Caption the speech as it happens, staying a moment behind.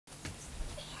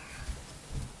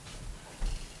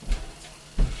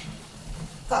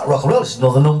That rock and roll is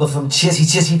another number from Chitty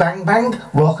Chitty Bang Bang,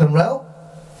 rock and roll.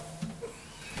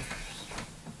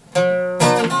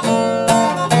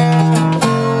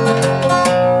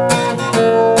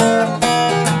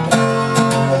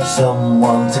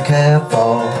 Someone to care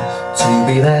for, to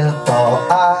be there for,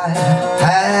 I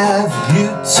have you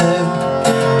too.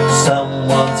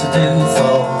 Someone to do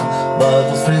for,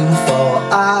 muddle through for,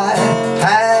 I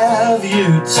have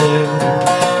you too.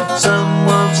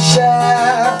 Someone to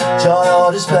share joy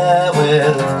or despair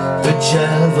with,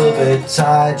 whichever bit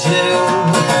tied you.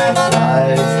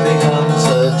 Life becomes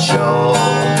a chore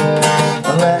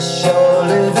unless you're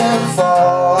living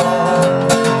for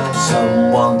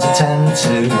someone to tend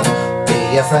to,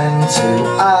 be a friend to.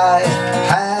 I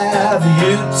have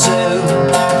you too.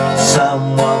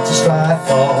 Someone to strive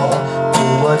for,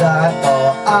 who would I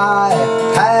for? I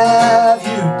have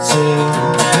you too.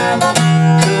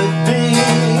 Could be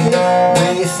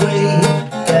we three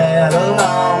get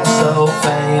along so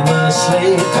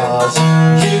famously, 'cause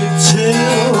you two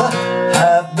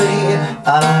have me and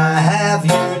I have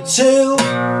you too.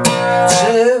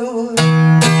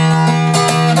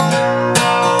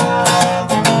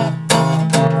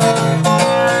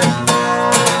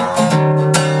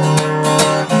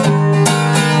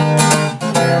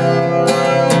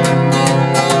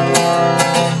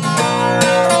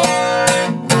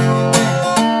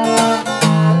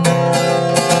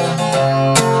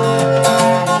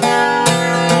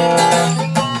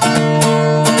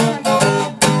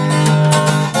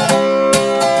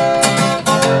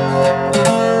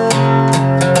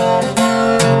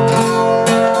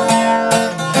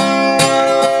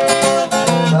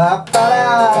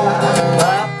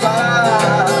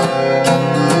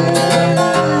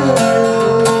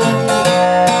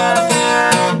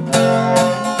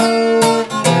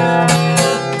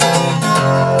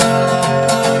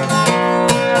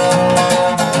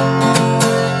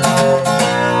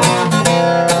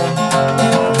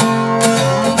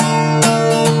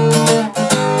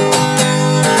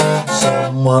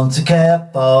 Someone to care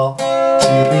for,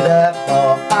 to be there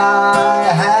for,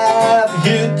 I have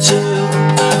you too.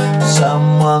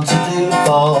 Someone to do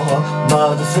for,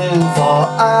 muddle through for,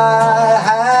 I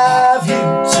have you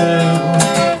too.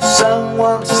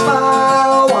 Someone to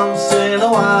smile once in a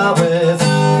while with,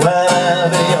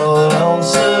 whenever you're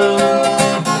lonesome.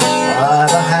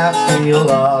 I've a happy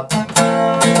lot,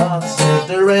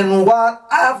 considering what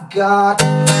I've got,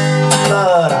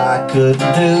 but I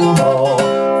couldn't do more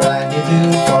than you do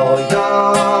for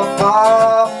your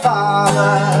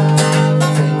father.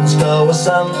 Things go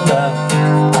asunder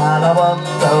and I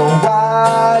wonder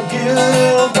why you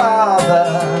bother.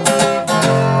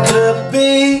 Could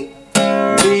be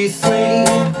we three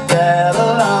get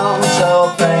along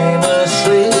so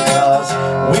famously, 'cause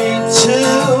we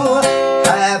two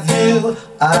have you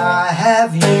and I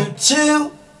have you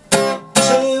too.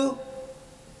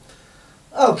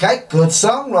 Okay, good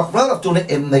song, rock and roll. I've done it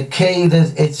in the key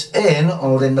that it's in,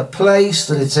 or in the place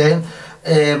that it's in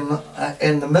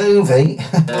the movie.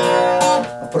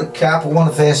 I put a cap on one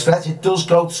of the first frets. It does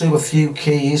go to a few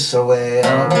keys, so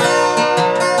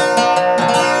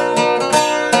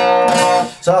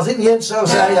so I think the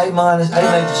intro's A minus, A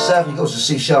major 7, it goes to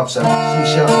C sharp 7,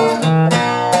 C sharp minor.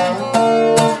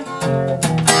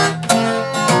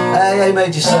 A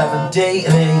major 7, D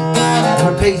and E,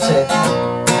 repeat it.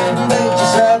 Major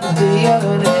 7, D and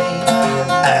an E,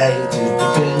 A to the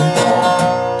good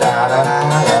da da da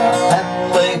da, and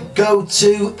we go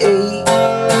to E,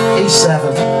 E7,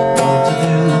 want to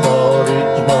do more,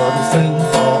 to muddle through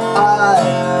for I,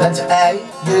 then to A,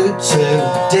 U2,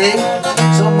 D,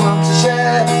 someone to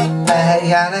share, A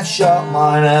and F sharp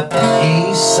minor,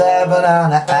 E7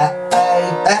 and a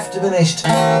F diminished,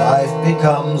 life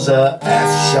becomes a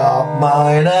F sharp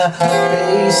minor,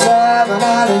 B7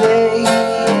 and an E.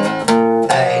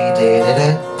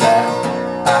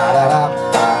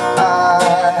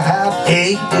 I have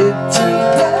E to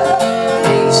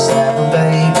E7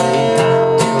 baby,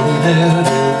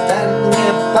 do-do-do-do. Then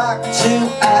we're back to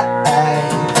A,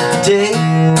 D,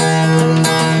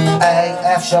 A,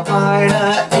 F sharp minor,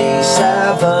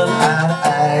 E7 and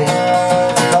A,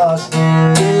 'cause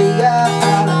D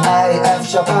and A, F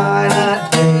sharp minor,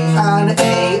 D and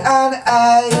E and A,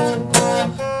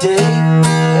 D,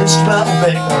 instrumental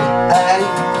big A,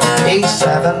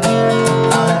 E7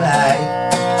 and an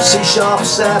A, C sharp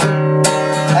 7,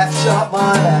 F sharp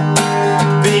minor,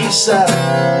 B7.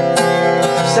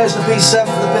 Says the B7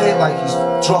 for the bit like he's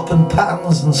dropping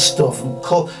patterns and stuff and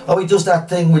cut. Oh, he does that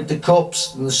thing with the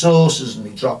cups and the saucers and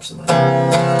he drops them.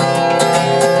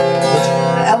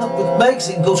 What makes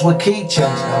it go to a key change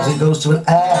now is it goes to an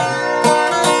A.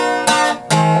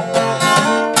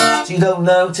 you don't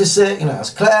notice it. You know,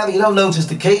 it's clever, you don't notice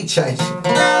the key change.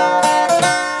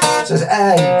 It says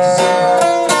A,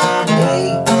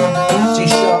 E, G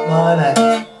sharp minor,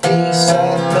 E7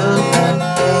 and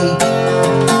E,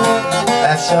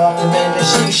 F sharp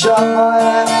diminished, C sharp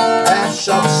minor, F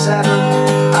sharp 7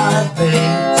 and B.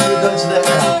 So we go to the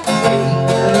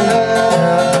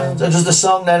E. So just the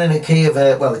song then in a key of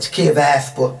well, it's a key of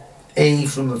F, but E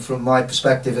from my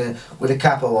perspective with a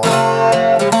capo on.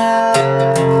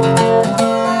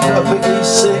 Quick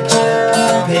E6,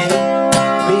 B,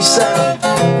 B7,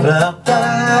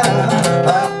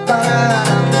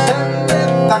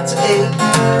 back to E.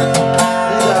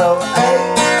 There you go, A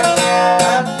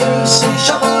and E, C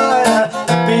sharp minor,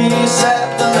 B7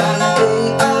 and E.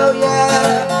 Oh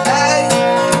yeah, A,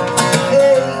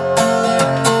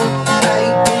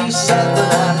 B7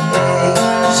 and E,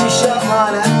 C sharp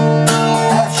minor,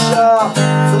 F sharp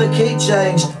for the key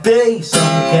change, B, so be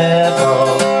careful.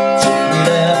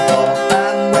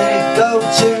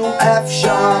 F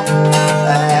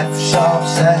sharp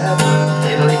 7,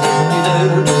 diddly diddly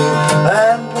doo doo,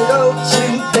 and we go to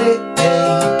B,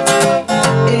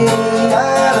 E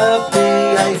and a B,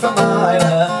 A for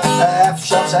minor, F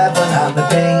sharp 7 and the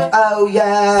B, oh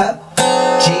yeah,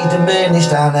 G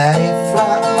diminished and A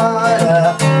flat minor,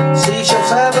 C sharp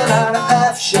 7 and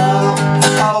F sharp,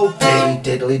 oh B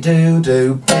diddly doo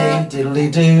doo, B diddly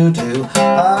doo doo,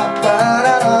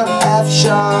 F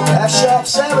sharp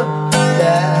 7,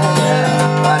 yeah.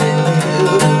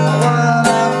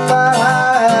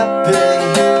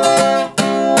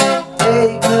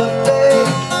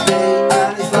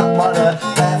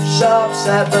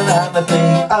 And the B,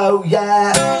 oh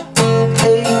yeah, E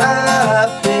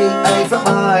and B, A flat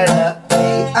minor, E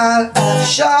and F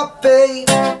sharp B.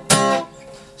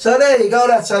 So there you go,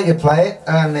 that's how you play it.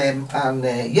 And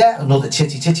yeah, another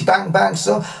Chitty Chitty Bang Bang.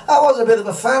 So I was a bit of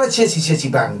a fan of Chitty Chitty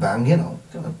Bang Bang, you know,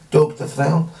 kind of dug the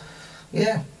film.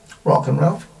 Yeah, rock and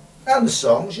roll. And the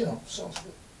songs, you know, songs.